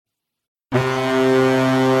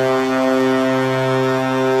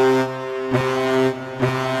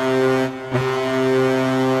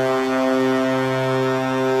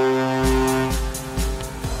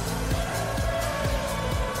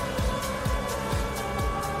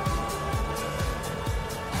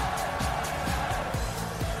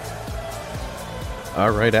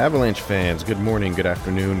All right, Avalanche fans, good morning, good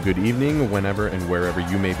afternoon, good evening, whenever and wherever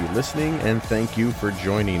you may be listening, and thank you for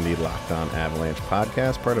joining the Locked On Avalanche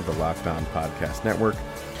podcast, part of the Locked On Podcast Network,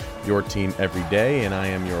 your team every day, and I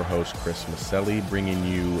am your host, Chris Maselli, bringing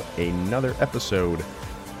you another episode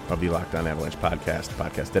of the Locked On Avalanche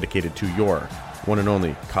podcast dedicated to your one and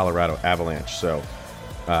only Colorado Avalanche. So,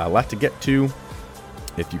 a lot to get to.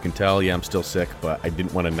 If you can tell, I'm still sick, but I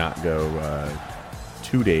didn't want to not go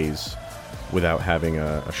 2 days without having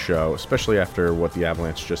a show, especially after what the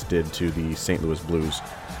Avalanche just did to the St. Louis Blues.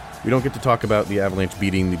 We don't get to talk about the Avalanche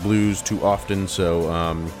beating the Blues too often, so,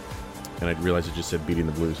 and I realized I just said beating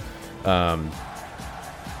the Blues.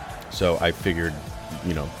 So I figured,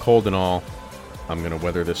 cold and all, I'm going to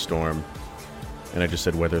weather this storm. And I just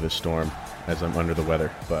said weather this storm as I'm under the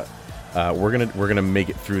weather. But we're gonna make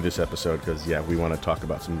it through this episode because, we want to talk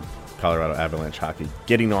about some Colorado Avalanche hockey.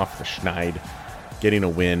 Getting off the schneid, getting a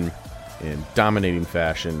win in dominating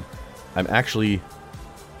fashion. I'm actually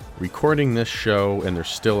recording this show, and there's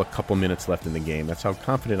still a couple minutes left in the game. That's how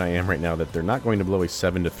confident I am right now that they're not going to blow a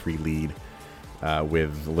 7-3 lead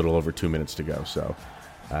with a little over 2 minutes to go. So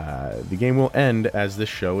the game will end as this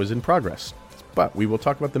show is in progress. But we will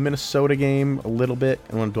talk about the Minnesota game a little bit.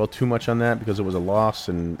 I don't want to dwell too much on that because it was a loss,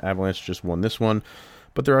 and Avalanche just won this one.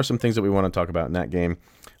 But there are some things that we want to talk about in that game.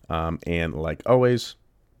 And like always,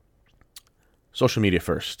 social media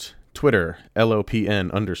first. Twitter,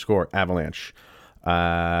 LOPN_Avalanche.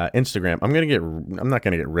 Instagram. I'm not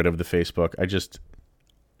gonna get rid of the Facebook. I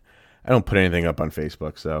don't put anything up on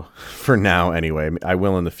Facebook, so for now anyway. I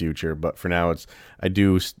will in the future, but for now I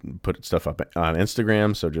do put stuff up on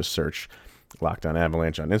Instagram, so just search Locked On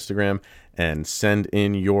Avalanche on Instagram and send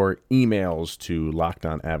in your emails to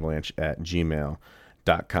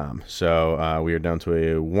lockedonavalanche@gmail.com. So we are down to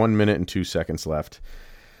a 1 minute and 2 seconds left.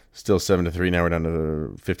 Still 7-3. Now we're down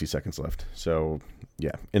to 50 seconds left. So,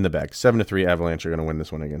 in the bag. 7-3. Avalanche are going to win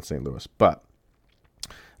this one against St. Louis. But,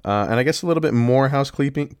 and I guess a little bit more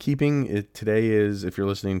housekeeping. Today is, if you're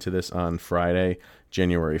listening to this on Friday,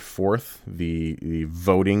 January 4th, the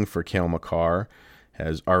voting for Cale Makar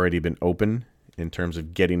has already been open in terms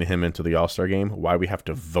of getting him into the All-Star game. Why we have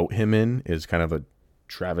to vote him in is kind of a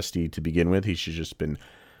travesty to begin with. He should just been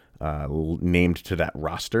named to that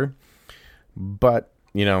roster. But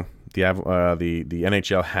the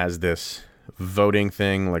NHL has this voting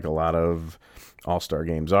thing like a lot of All-Star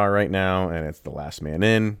games are right now, and it's the last man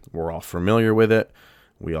in. We're all familiar with it.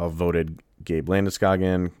 We all voted Gabe Landeskog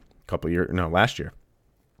in last year.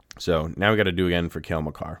 So now we got to do again for Cale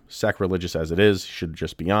Makar. Sacrilegious as it is, should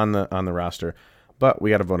just be on the roster, but we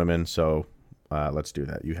got to vote him in. So let's do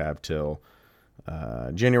that. You have till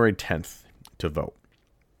January 10th to vote.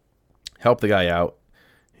 Help the guy out.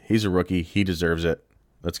 He's a rookie. He deserves it.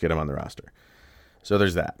 Let's get him on the roster. So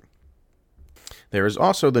there's that. There is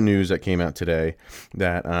also the news that came out today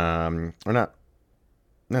that, or not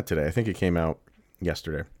today, I think it came out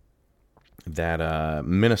yesterday, that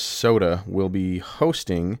Minnesota will be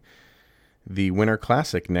hosting the Winter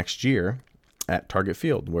Classic next year at Target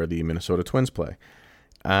Field, where the Minnesota Twins play.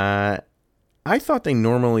 I thought they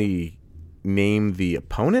normally name the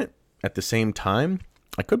opponent at the same time.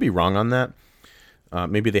 I could be wrong on that.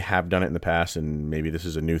 Maybe they have done it in the past, and maybe this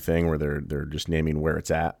is a new thing where they're just naming where it's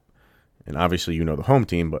at. And obviously you know the home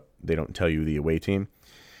team, but they don't tell you the away team.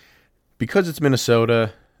 Because it's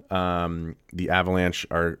Minnesota, the Avalanche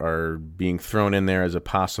are being thrown in there as a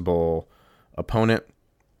possible opponent.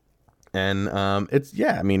 And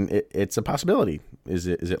it's a possibility. Is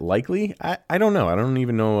it likely? I don't know. I don't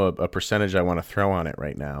even know a percentage I want to throw on it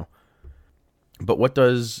right now. But what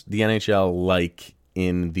does the NHL like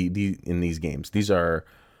in these games? These are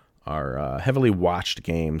heavily watched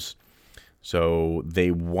games, so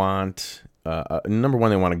they want number one,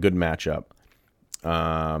 they want a good matchup.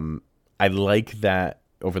 I like that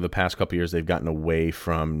over the past couple of years they've gotten away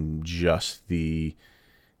from just the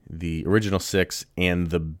original six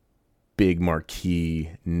and the big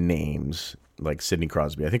marquee names like Sidney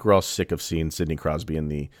Crosby. I think we're all sick of seeing Sidney Crosby in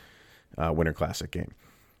the Winter Classic game.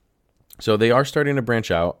 So they are starting to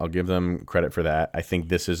branch out. I'll give them credit for that. I think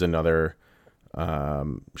this is another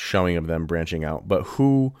showing of them branching out. But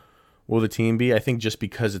who will the team be? I think just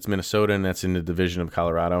because it's Minnesota and that's in the division of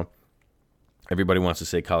Colorado, everybody wants to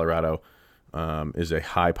say Colorado is a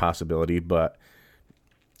high possibility. But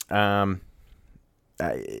they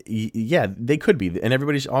could be. And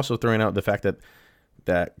everybody's also throwing out the fact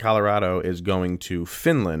that Colorado is going to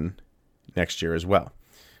Finland next year as well.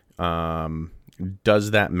 Does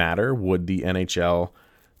that matter? Would the NHL,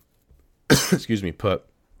 put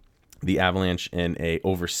the Avalanche in a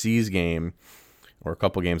overseas game or a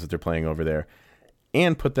couple games that they're playing over there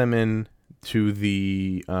and put them in to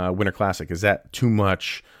the Winter Classic? Is that too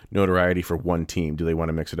much notoriety for one team? Do they want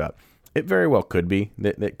to mix it up? It very well could be.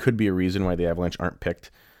 That could be a reason why the Avalanche aren't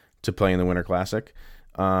picked to play in the Winter Classic.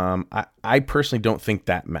 I personally don't think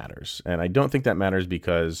that matters. And I don't think that matters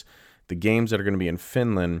because the games that are going to be in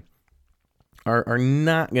Finland are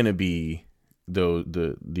not going to be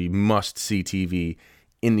the must-see TV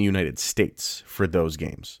in the United States for those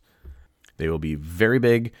games. They will be very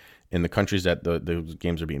big in the countries that those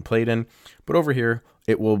games are being played in. But over here,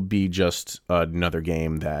 it will be just another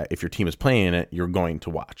game that if your team is playing in it, you're going to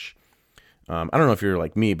watch. I don't know if you're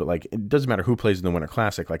like me, but like it doesn't matter who plays in the Winter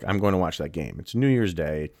Classic. Like I'm going to watch that game. It's New Year's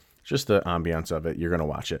Day. It's just the ambiance of it. You're going to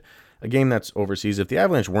watch it. A game that's overseas. If the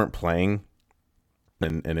Avalanche weren't playing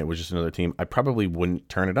and it was just another team, I probably wouldn't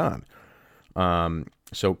turn it on.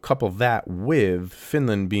 So couple that with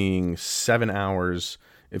Finland being 7 hours.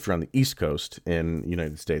 If you're on the East Coast in the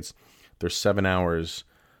United States, they're 7 hours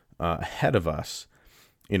ahead of us.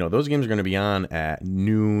 You know, those games are going to be on at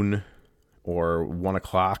noon or 1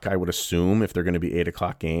 o'clock, I would assume, if they're going to be 8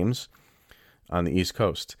 o'clock games on the East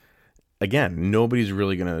Coast. Again, nobody's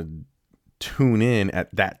really going to tune in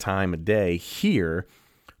at that time of day here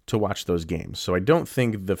to watch those games. So I don't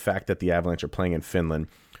think the fact that the Avalanche are playing in Finland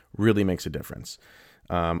really makes a difference.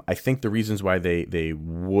 I think the reasons why they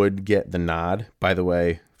would get the nod, by the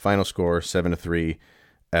way, final score 7-3,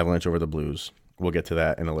 Avalanche over the Blues. We'll get to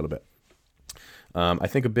that in a little bit. I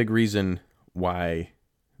think a big reason why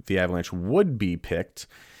the Avalanche would be picked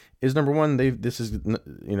is number one, this is,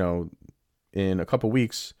 you know, in a couple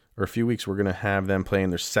weeks or a few weeks, we're going to have them playing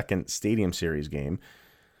their second Stadium Series game.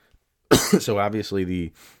 So obviously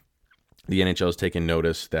the NHL has taken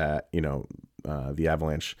notice that, you know, the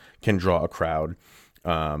Avalanche can draw a crowd.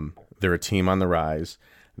 They're a team on the rise.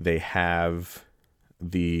 They have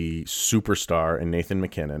the superstar in Nathan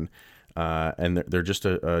MacKinnon, and they're just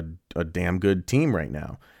a damn good team right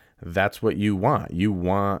now. That's what you want. You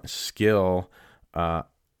want skill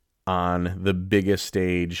on the biggest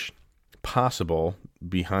stage possible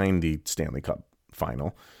behind the Stanley Cup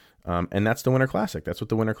final, and that's the Winter Classic. That's what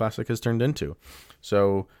the Winter Classic has turned into.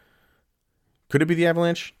 So, could it be the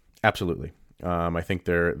Avalanche? Absolutely. I think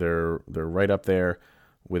they're right up there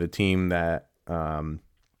with a team that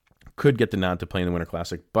could get the nod to play in the Winter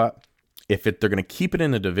Classic. But if they're going to keep it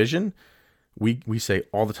in the division, we say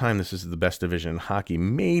all the time this is the best division in hockey.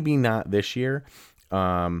 Maybe not this year,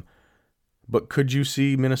 but could you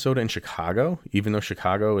see Minnesota and Chicago, even though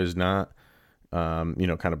Chicago is not,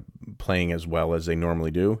 kind of playing as well as they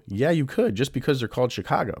normally do? Yeah, you could, just because they're called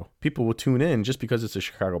Chicago. People will tune in just because it's the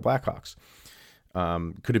Chicago Blackhawks.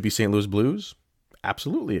 Could it be St. Louis Blues?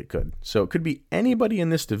 Absolutely it could. So it could be anybody in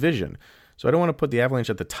this division. So I don't want to put the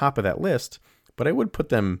Avalanche at the top of that list, but I would put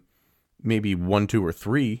them maybe 1, 2, or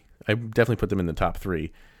 3. I definitely put them in the top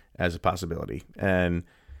 3 as a possibility. And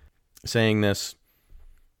saying this,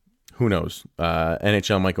 who knows?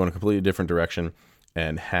 NHL might go in a completely different direction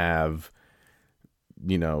and have,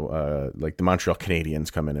 like the Montreal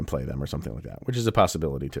Canadiens come in and play them or something like that, which is a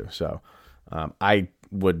possibility too. So I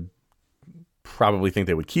would probably think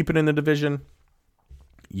they would keep it in the division.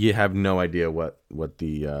 You have no idea what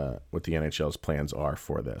the NHL's plans are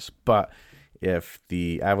for this. But if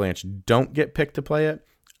the Avalanche don't get picked to play it,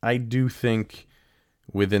 I do think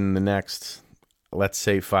within the next, let's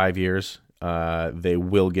say 5 years, they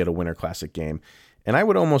will get a Winter Classic game. And I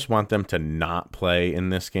would almost want them to not play in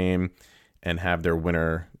this game and have their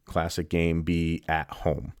Winter Classic game be at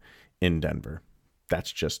home in Denver.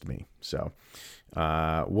 That's just me. So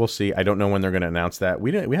we'll see. I don't know when they're going to announce that.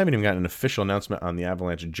 We haven't even gotten an official announcement on the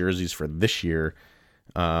Avalanche jerseys for this year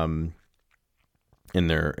in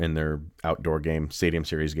their outdoor game, Stadium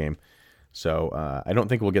Series game. So I don't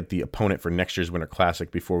think we'll get the opponent for next year's Winter Classic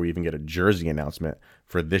before we even get a jersey announcement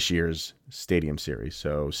for this year's Stadium Series.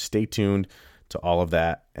 So stay tuned to all of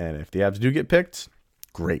that. And if the Avs do get picked,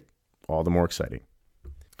 great. All the more exciting.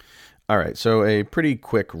 All right, so a pretty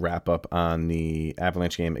quick wrap-up on the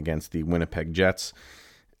Avalanche game against the Winnipeg Jets.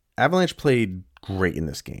 Avalanche played great in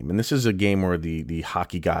this game, and this is a game where the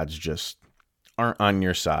hockey gods just aren't on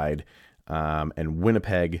your side, and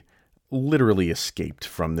Winnipeg literally escaped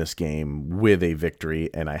from this game with a victory,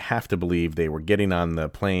 and I have to believe they were getting on the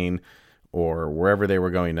plane or wherever they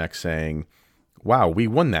were going next saying, wow, we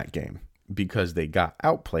won that game, because they got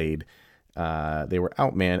outplayed. They were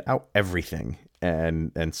outmanned, out everything.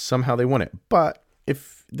 And somehow they won it. But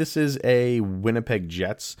if this is a Winnipeg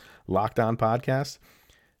Jets Locked On podcast,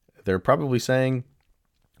 they're probably saying,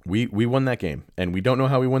 we won that game. And we don't know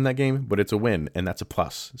how we won that game, but it's a win, and that's a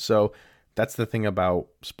plus. So that's the thing about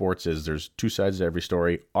sports is there's two sides to every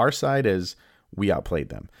story. Our side is we outplayed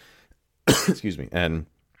them. Excuse me. And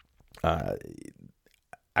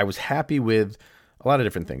I was happy with a lot of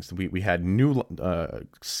different things. We had new,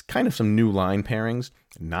 kind of some new line pairings,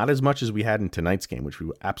 not as much as we had in tonight's game, which we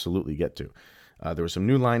will absolutely get to. There were some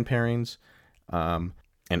new line pairings, and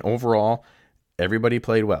overall, everybody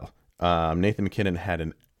played well. Nathan MacKinnon had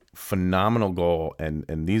a phenomenal goal,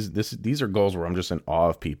 and these are goals where I'm just in awe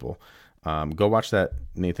of people. Go watch that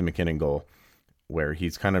Nathan MacKinnon goal where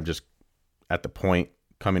he's kind of just at the point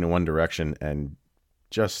coming in one direction and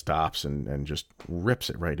just stops and just rips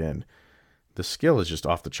it right in. The skill is just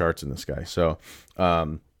off the charts in this guy. So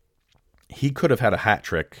he could have had a hat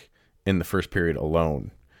trick in the first period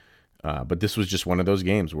alone. But this was just one of those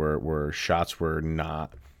games where shots were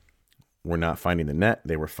not finding the net.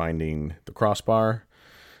 They were finding the crossbar.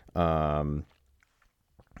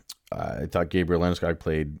 I thought Gabriel Landeskog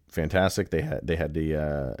played fantastic. They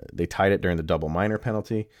tied it during the double minor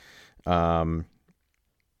penalty.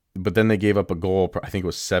 But then they gave up a goal. I think it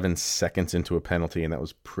was 7 seconds into a penalty, and that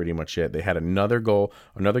was pretty much it. They had another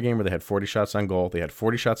game where they had 40 shots on goal. They had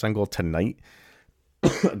 40 shots on goal tonight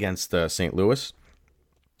against St. Louis,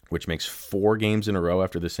 which makes 4 games in a row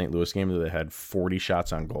after the St. Louis game that they had 40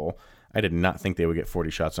 shots on goal. I did not think they would get 40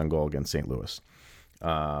 shots on goal against St. Louis.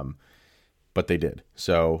 But they did.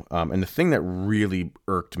 So, and the thing that really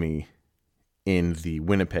irked me in the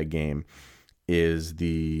Winnipeg game is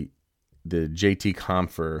the JT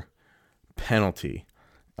Compher penalty.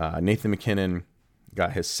 Nathan MacKinnon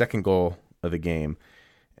got his second goal of the game,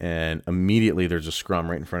 and immediately there's a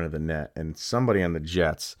scrum right in front of the net, and somebody on the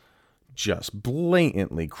Jets just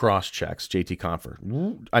blatantly cross-checks JT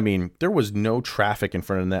Compher. I mean, there was no traffic in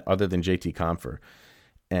front of the net other than JT Compher,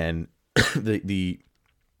 and the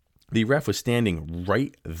ref was standing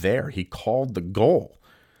right there. He called the goal,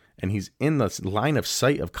 and he's in the line of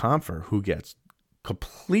sight of Compher, who gets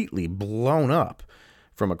completely blown up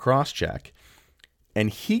from a cross check,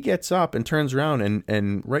 and he gets up and turns around,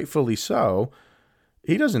 and rightfully so,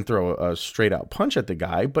 he doesn't throw a straight out punch at the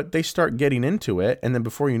guy, but they start getting into it, and then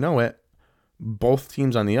before you know it, both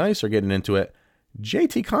teams on the ice are getting into it.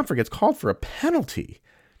 JT Compher gets called for a penalty.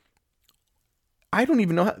 I don't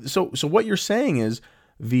even know how. So what you're saying is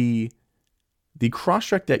the cross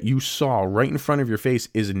check that you saw right in front of your face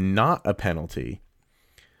is not a penalty,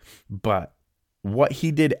 but what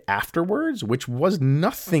he did afterwards, which was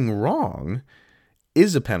nothing wrong,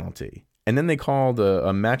 is a penalty. And then they called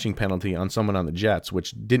a matching penalty on someone on the Jets,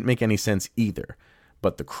 which didn't make any sense either.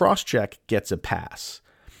 But the cross-check gets a pass.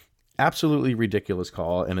 Absolutely ridiculous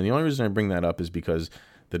call. And the only reason I bring that up is because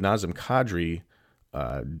the Nazem Kadri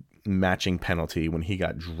matching penalty, when he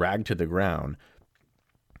got dragged to the ground,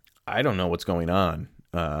 I don't know what's going on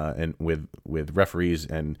and with referees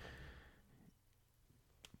and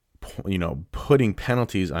putting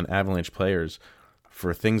penalties on Avalanche players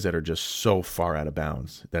for things that are just so far out of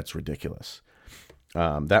bounds. That's ridiculous.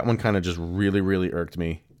 That one kind of just really, really irked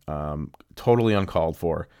me. Totally uncalled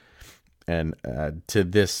for. And to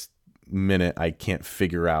this minute, I can't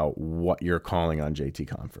figure out what you're calling on JT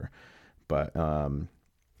Compher. But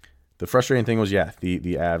the frustrating thing was, the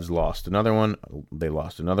Avs lost another one. They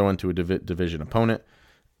lost another one to a division opponent.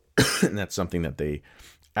 And that's something that they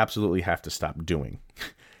absolutely have to stop doing.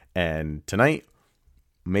 And tonight,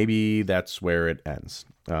 maybe that's where it ends.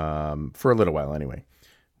 For a little while anyway.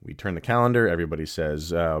 We turn the calendar. Everybody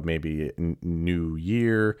says maybe new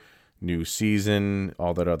year, new season,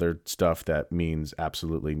 all that other stuff that means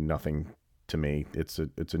absolutely nothing to me. It's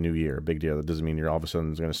a new year, a big deal. That doesn't mean you're all of a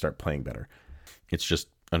sudden going to start playing better. It's just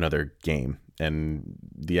another game. And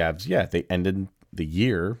the Avs, they ended the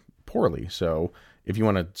year poorly. So if you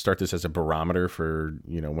want to start this as a barometer for,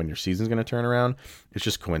 when your season's going to turn around, it's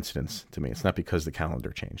just coincidence to me. It's not because the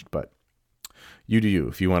calendar changed, but you do you.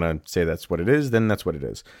 If you want to say that's what it is, then that's what it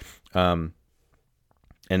is. And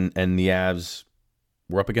the Avs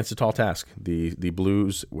were up against a tall task. The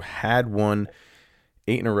Blues had won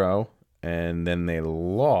 8 in a row, and then they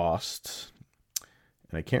lost.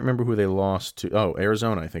 And I can't remember who they lost to. Oh,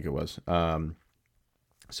 Arizona, I think it was.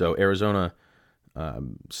 So Arizona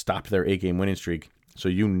stopped their 8-game winning streak. So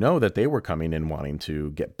that they were coming in wanting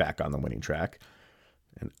to get back on the winning track.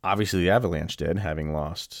 And obviously the Avalanche did, having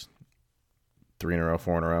lost 3 in a row,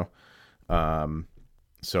 4 in a row.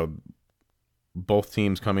 So both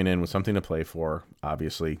teams coming in with something to play for.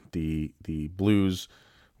 Obviously, the Blues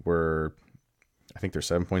were, I think they're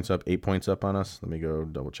 7 points up, 8 points up on us. Let me go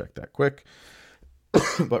double check that quick.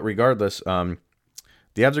 But regardless, the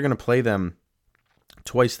Avs are going to play them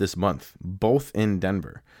twice this month, both in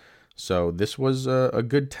Denver. So this was a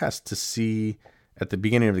good test to see. At the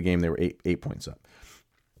beginning of the game, they were 8 points up.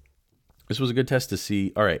 This was a good test to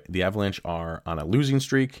see, all right, the Avalanche are on a losing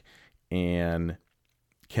streak, and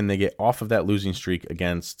Can they get off of that losing streak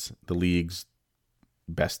against the league's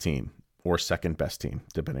best team or second best team,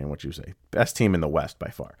 depending on what you say? Best team in the West by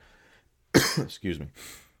far. Excuse me.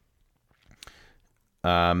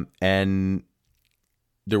 And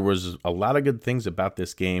there was a lot of good things about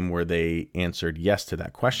this game where they answered yes to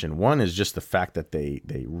that question. One is just the fact that they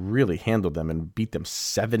really handled them and beat them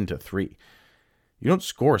 7-3. You don't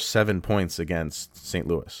score 7 points against St.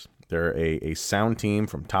 Louis. They're a sound team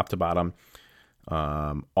from top to bottom.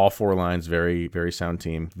 All four lines, very, very sound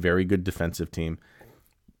team, very good defensive team.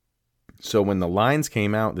 So when the lines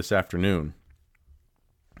came out this afternoon,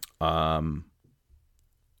 for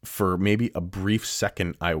maybe a brief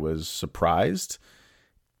second, I was surprised,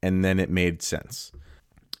 and then it made sense.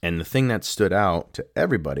 And the thing that stood out to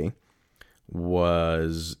everybody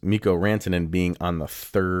was Mikko Rantanen being on the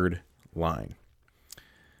third line.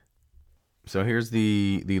 So here's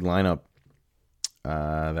the lineup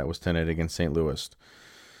that was tonight against St. Louis.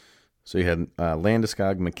 So you had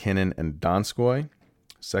Landeskog, McKinnon, and Donskoy.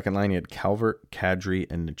 Second line, you had Calvert, Kadri,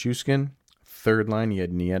 and Nichushkin. Third line, you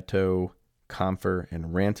had Nieto, Compher,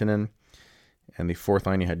 and Rantanen. And the fourth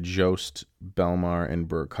line, you had Jost, Belmar, and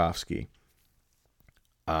Burakovsky.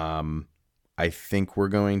 I think we're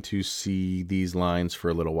going to see these lines for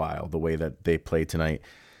a little while, the way that they played tonight,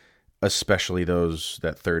 especially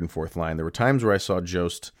that third and fourth line. There were times where I saw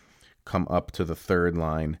Jost come up to the third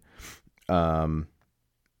line, and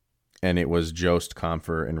it was Jost,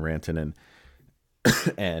 Compher, and Rantanen.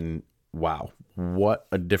 And wow, what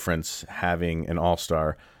a difference having an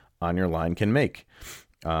all-star on your line can make.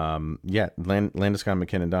 Landeskog,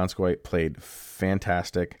 McKinnon, Donskoy played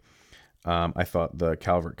fantastic. I thought the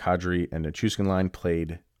Calvert, Kadri, and Nichushkin line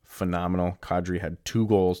played phenomenal. Kadri had 2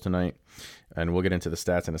 goals tonight, and we'll get into the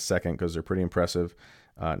stats in a second because they're pretty impressive.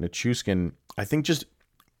 Nichushkin, I think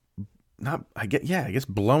I guess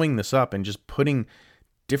blowing this up and just putting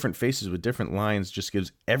different faces with different lines just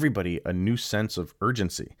gives everybody a new sense of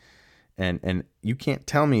urgency. And you can't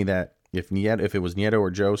tell me that if it was Nieto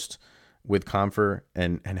or Jost with Compher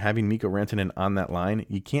and having Mikko Rantanen on that line,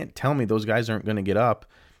 you can't tell me those guys aren't going to get up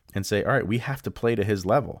and say, all right, we have to play to his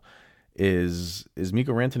level. Is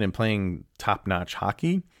Mikko Rantanen playing top-notch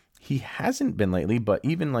hockey? He hasn't been lately, but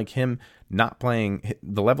even like him not playing,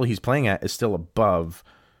 the level he's playing at is still above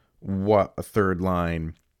what a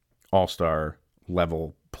third-line all-star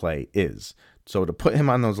level play is. So to put him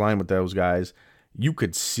on those line with those guys, you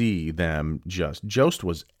could see them Jost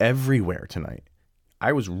was everywhere tonight.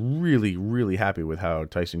 I was really, really happy with how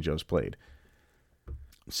Tyson Jost played.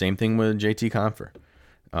 Same thing with JT Compher.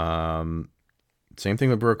 Same thing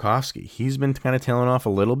with Burakovsky. He's been kind of tailing off a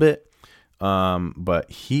little bit,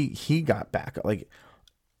 but he got back. Like,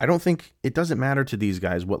 I don't think it doesn't matter to these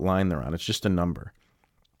guys what line they're on. It's just a number.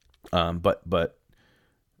 But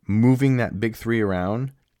moving that big three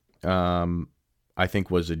around, I think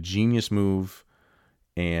was a genius move.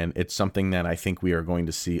 And it's something that I think we are going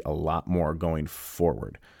to see a lot more going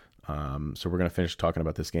forward. So we're going to finish talking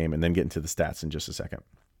about this game and then get into the stats in just a second.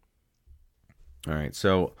 All right.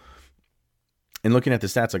 So in looking at the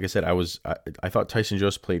stats, like I said, I thought Tyson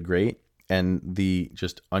Jost played great. And the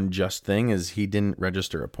just unjust thing is he didn't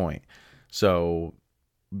register a point. So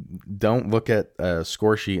don't look at a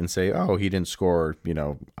score sheet and say, oh, he didn't score.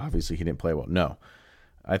 Obviously he didn't play well. No.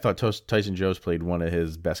 I thought Tyson Jost played one of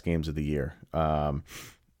his best games of the year. And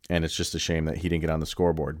it's just a shame that he didn't get on the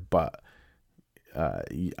scoreboard. But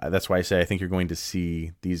that's why I say I think you're going to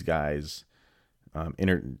see these guys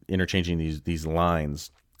interchanging these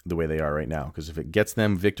lines the way they are right now. Because if it gets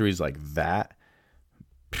them victories like that,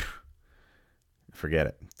 forget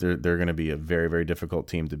it. They're going to be a very, very difficult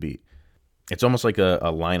team to beat. It's almost like a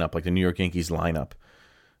lineup, like the New York Yankees lineup.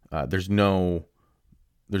 There's no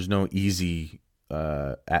easy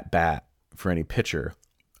at bat for any pitcher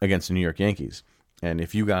against the New York Yankees. And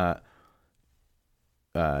if you got,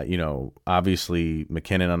 obviously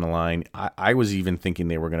McKinnon on the line, I was even thinking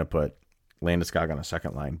they were going to put Landeskog on a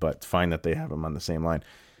second line, but it's fine that they have him on the same line.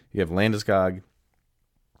 You have Landeskog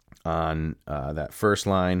on that first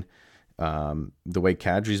line. The way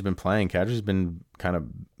Kadri's been playing, Kadri's been kind of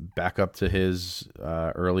back up to his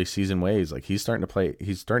early season ways. Like he's starting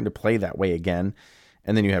to play that way again.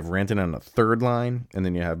 And then you have Rantanen on the third line, and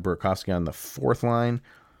then you have Burakovsky on the fourth line,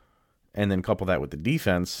 and then couple that with the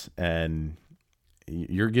defense, and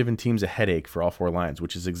you're giving teams a headache for all four lines,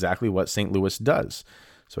 which is exactly what St. Louis does.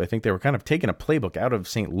 So I think they were kind of taking a playbook out of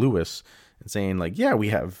St. Louis and saying, like, yeah, we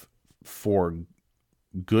have 4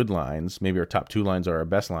 good lines. Maybe our top 2 lines are our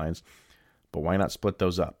best lines, but why not split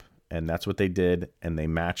those up? And that's what they did, and they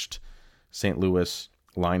matched St. Louis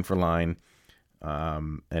line for line,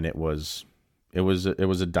 and it was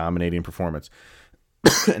a dominating performance.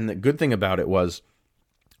 And the good thing about it was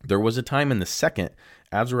there was a time in the second,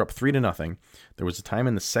 Avs were up 3-0. There was a time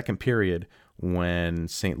in the second period when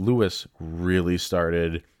St. Louis really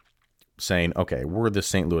started saying, okay, we're the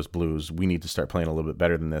St. Louis Blues. We need to start playing a little bit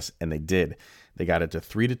better than this. And they did. They got it to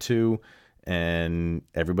 3-2. And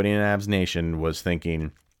everybody in Avs Nation was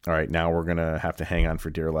thinking, all right, now we're going to have to hang on for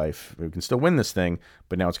dear life. We can still win this thing,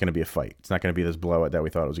 but now it's going to be a fight. It's not going to be this blowout that we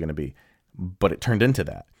thought it was going to be. But it turned into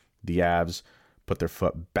that. The Avs put their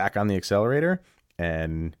foot back on the accelerator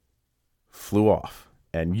and flew off.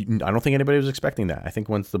 And I don't think anybody was expecting that. I think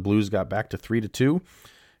once the Blues got back to 3-2,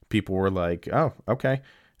 people were like, oh, okay.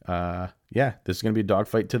 Yeah, this is going to be a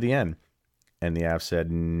dogfight to the end. And the Avs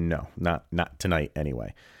said, no, not tonight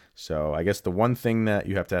anyway. So I guess the one thing that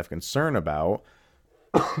you have to have concern about,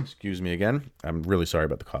 excuse me again, I'm really sorry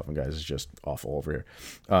about the coughing, guys. It's just awful over here.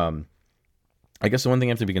 I guess the one thing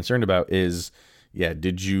you have to be concerned about is, yeah,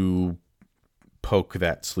 did you poke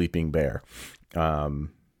that sleeping bear?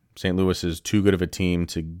 St. Louis is too good of a team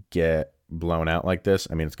to get blown out like this.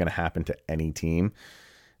 I mean, it's going to happen to any team.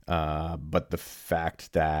 But the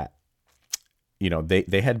fact that,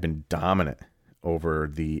 they had been dominant over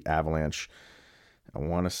the Avalanche. I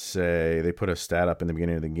want to say they put a stat up in the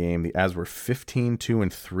beginning of the game. The Avs were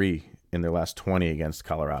 15-2-3 in their last 20 against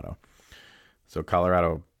Colorado. So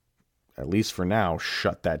Colorado, at least for now,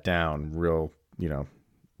 shut that down real,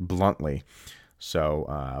 bluntly.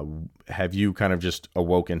 So have you kind of just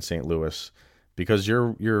awoken St. Louis because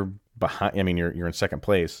you're behind? I mean, you're in second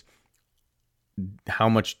place. How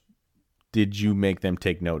much did you make them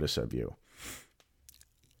take notice of you?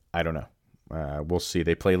 I don't know. We'll see.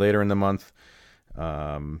 They play later in the month.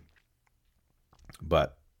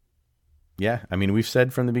 But yeah, I mean, we've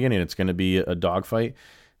said from the beginning, it's going to be a dogfight.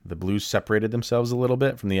 The Blues separated themselves a little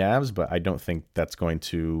bit from the Avs, but I don't think that's going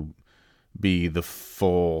to be the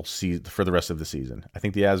full season for the rest of the season. I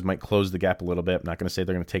think the Avs might close the gap a little bit. I'm not going to say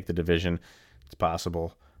they're going to take the division. It's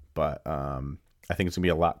possible, but, I think it's going to be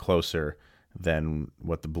a lot closer than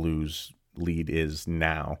what the Blues lead is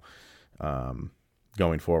now,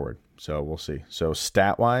 going forward. So we'll see. So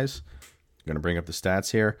stat-wise, I'm going to bring up the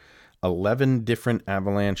stats here. 11 different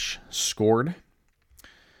Avalanche scored.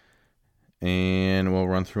 And we'll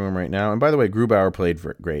run through them right now. And by the way, Grubauer played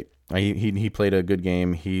great. He played a good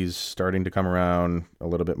game. He's starting to come around a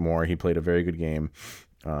little bit more. He played a very good game.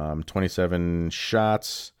 27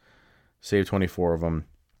 shots, saved 24 of them.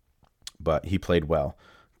 But he played well.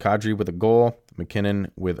 Kadri with a goal. McKinnon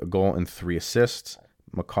with a goal and 3 assists.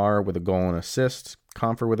 Makar with a goal and assist.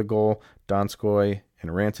 Comfer with a goal. Donskoy and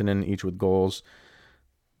Rantanen each with goals.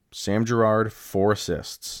 Sam Girard, 4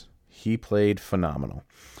 assists. He played phenomenal.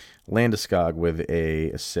 Landeskog with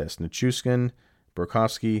a assist. Nichushkin,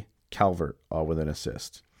 Burakovsky, Calvert, all with an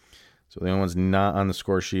assist. So the only ones not on the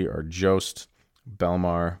score sheet are Jost,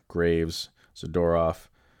 Belmar, Graves, Zadorov,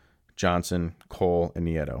 Johnson, Cole, and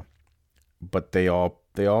Nieto. But they all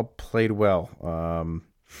played well.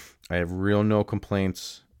 I have no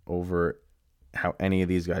complaints over how any of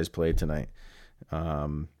these guys played tonight.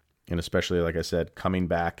 And especially, like I said, coming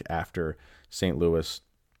back after St. Louis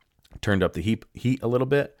turned up the heat a little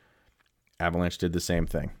bit, Avalanche did the same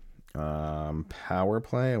thing. Power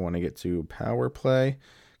play. I want to get to power play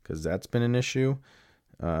because that's been an issue.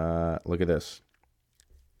 Look at this.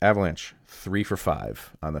 Avalanche, 3 for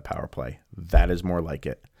 5 on the power play. That is more like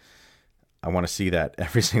it. I want to see that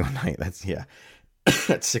every single night. That's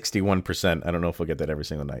 61%. I don't know if we'll get that every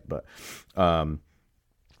single night, but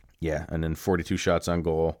yeah. And then 42 shots on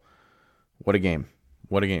goal. What a game.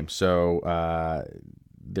 What a game. So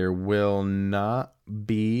there will not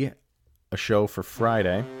be a show for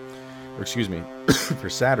Friday, or excuse me, for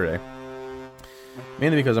Saturday,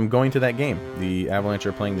 mainly because I'm going to that game. The Avalanche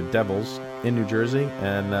are playing the Devils in New Jersey,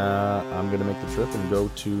 and I'm going to make the trip and go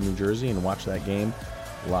to New Jersey and watch that game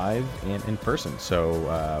live and in person.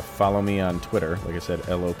 So follow me on Twitter, like I said,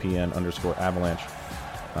 LOPN_Avalanche,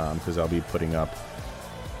 because I'll be putting up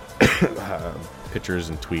pictures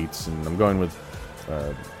and tweets, and I'm going with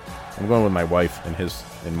my wife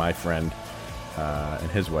and my friend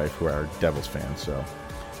and his wife, who are Devils fans, so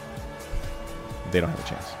they don't have a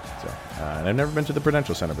chance. So and I've never been to the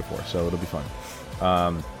Prudential Center before, so it'll be fun.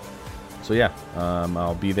 So yeah,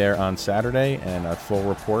 I'll be there on Saturday, and a full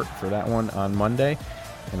report for that one on Monday.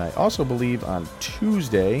 And I also believe on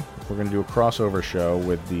Tuesday we're going to do a crossover show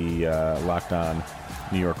with the Locked On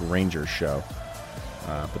New York Rangers show.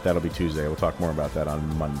 But that'll be Tuesday. We'll talk more about that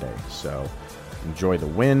on Monday. So enjoy the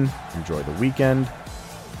win, enjoy the weekend,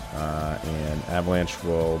 and Avalanche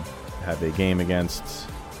will have a game against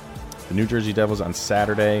the New Jersey Devils on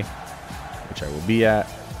Saturday, which I will be at,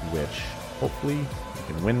 which hopefully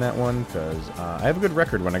we can win that one because I have a good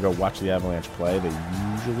record when I go watch the Avalanche play. They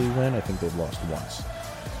usually win. I think they've lost once.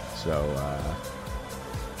 So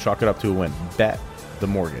chalk it up to a win. Bet the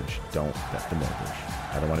mortgage. Don't bet the mortgage.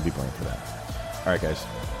 I don't want to be blamed for that. All right, guys.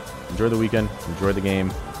 Enjoy the weekend. Enjoy the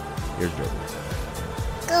game. Here's Jordan.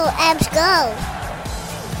 Go, Abs, go.